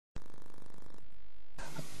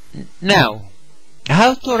Now,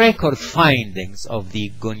 how to record findings of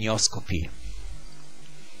the gonioscopy?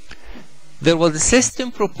 There was a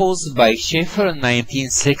system proposed by Schaefer in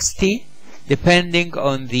 1960, depending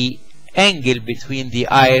on the angle between the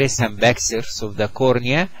iris and back surface of the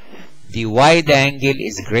cornea. The wide angle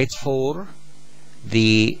is grade 4,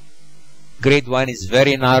 the grade 1 is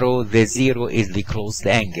very narrow, the 0 is the closed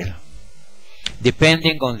angle.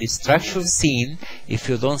 Depending on the structure seen, if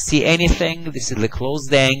you don't see anything, this is the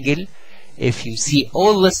closed angle. If you see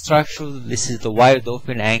all the structure, this is the wide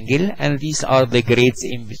open angle, and these are the grades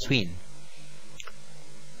in between.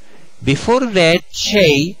 Before that,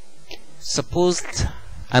 Shea supposed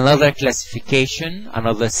another classification,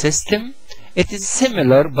 another system. It is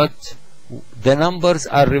similar, but the numbers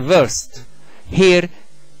are reversed. Here,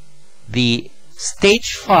 the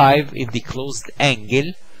stage 5 is the closed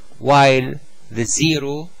angle, while the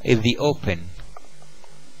 0 is the open.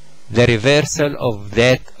 The reversal of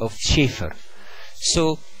that of Schaefer.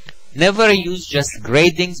 So, never use just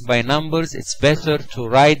gradings by numbers. It's better to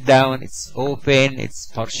write down it's open, it's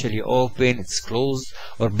partially open, it's closed,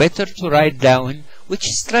 or better to write down which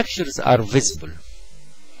structures are visible.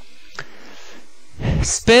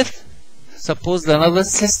 Smith supposed another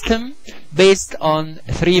system based on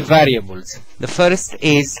 3 variables. The first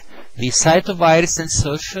is the site of iris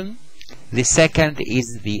insertion, the second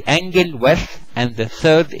is the angle width, and the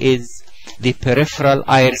third is the peripheral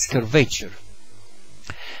iris curvature.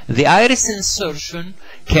 The iris insertion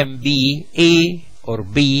can be A or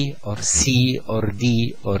B or C or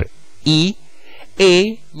D or E.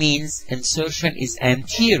 A means insertion is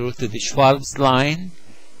anterior to the Schwalb's line.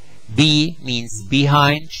 B means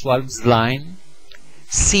behind Schwalb's line.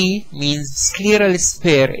 C means scleral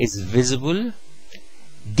sphere is visible.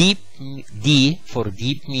 D for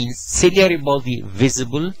deep means ciliary body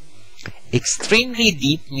visible. Extremely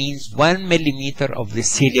deep means 1 millimeter of the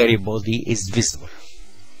ciliary body is visible.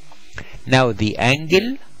 Now the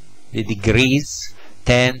angle, the degrees,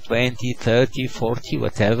 10, 20, 30, 40,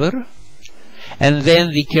 whatever. And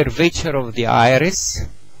then the curvature of the iris,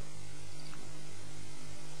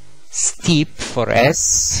 steep for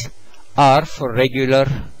S, R for regular,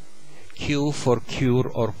 Q for cure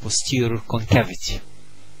or posterior concavity.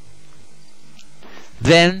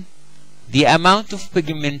 Then the amount of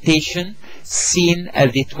pigmentation seen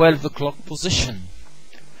at the 12 o'clock position.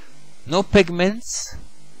 No pigments,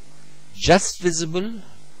 just visible,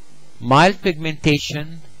 mild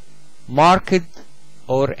pigmentation, marked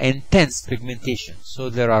or intense pigmentation. So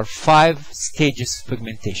there are 5 stages of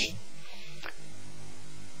pigmentation.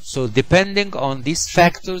 So depending on these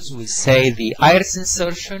factors, we say the iris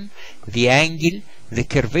insertion, the angle, the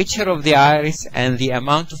curvature of the iris, and the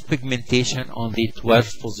amount of pigmentation on the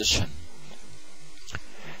 12th position.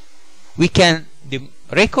 We can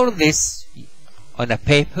record this on a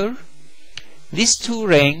paper. These 2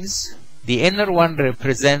 rings, the inner one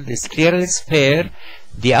represents the scleral sphere,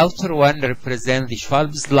 the outer one represents the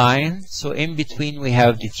Schwalb's line. So in between we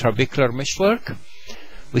have the trabecular meshwork.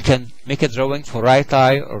 We can make a drawing for right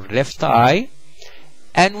eye or left eye,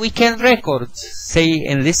 and we can record, say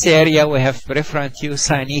in this area we have peripheral anterior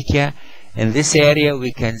synechiae, in this area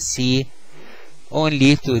we can see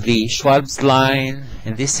only to the Schwalb's line,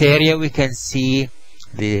 in this area we can see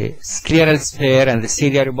the scleral sphere and the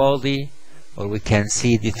ciliary body, or we can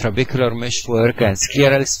see the trabecular meshwork and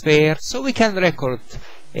scleral sphere. So we can record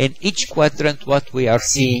in each quadrant what we are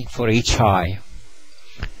seeing for each eye.